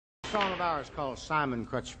song of ours called Simon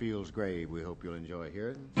Crutchfield's Grave. We hope you'll enjoy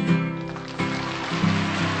hearing it.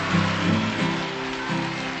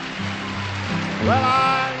 Well,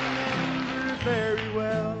 I remember very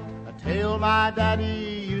well a tale my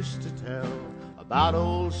daddy used to tell about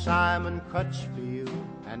old Simon Crutchfield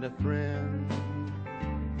and a friend.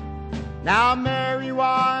 Now Mary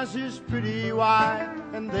was his pretty wife,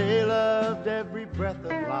 and they loved every breath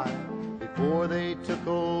of life before they took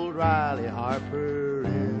old Riley Harper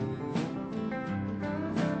in.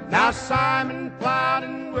 Now Simon plowed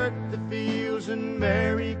and worked the fields, and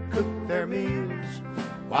Mary cooked their meals,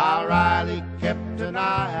 while Riley kept an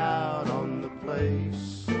eye out on the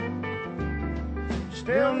place.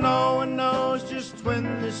 Still no one knows just when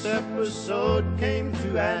this episode came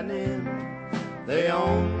to an end. They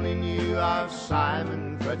only knew of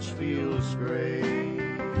Simon Crutchfield's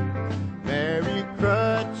grave. Mary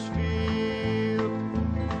Crutchfield,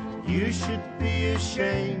 you should be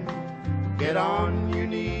ashamed. Get on your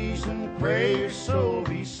knees and pray your soul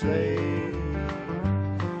be saved.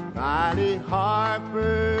 Riley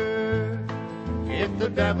Harper, if the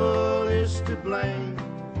devil is to blame,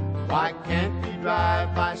 why can't you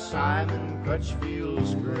drive by Simon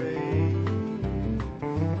Crutchfield's grave?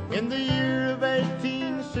 In the year of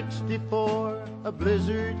 1864, a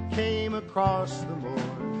blizzard came across the moor,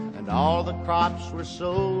 and all the crops were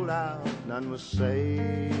sold out, none was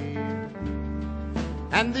saved.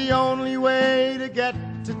 And the only way to get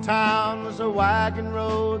to town was a wagon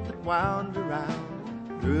road that wound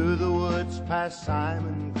around through the woods past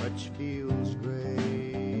Simon Crutchfield's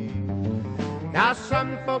grave. Now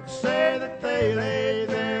some folks say that they lay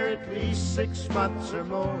there at least 6 months or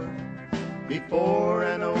more before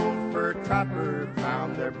an old fur trapper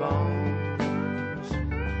found their bones.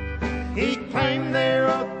 He claimed they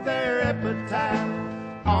wrote their epitaph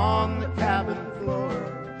on the cabin floor,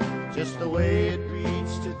 just the way it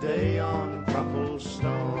reads today on crumpled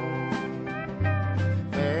stone.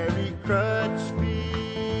 Mary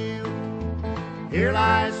Crutchfield, here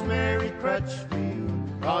lies Mary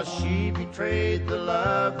Crutchfield, 'cause she betrayed the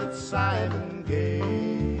love that Simon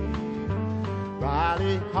gave.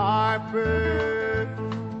 Riley Harper,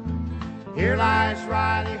 here lies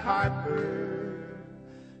Riley Harper,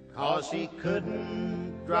 'cause he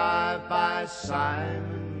couldn't drive by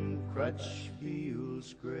Simon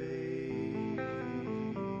Crutchfield's grave.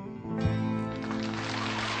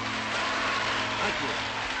 Thank you.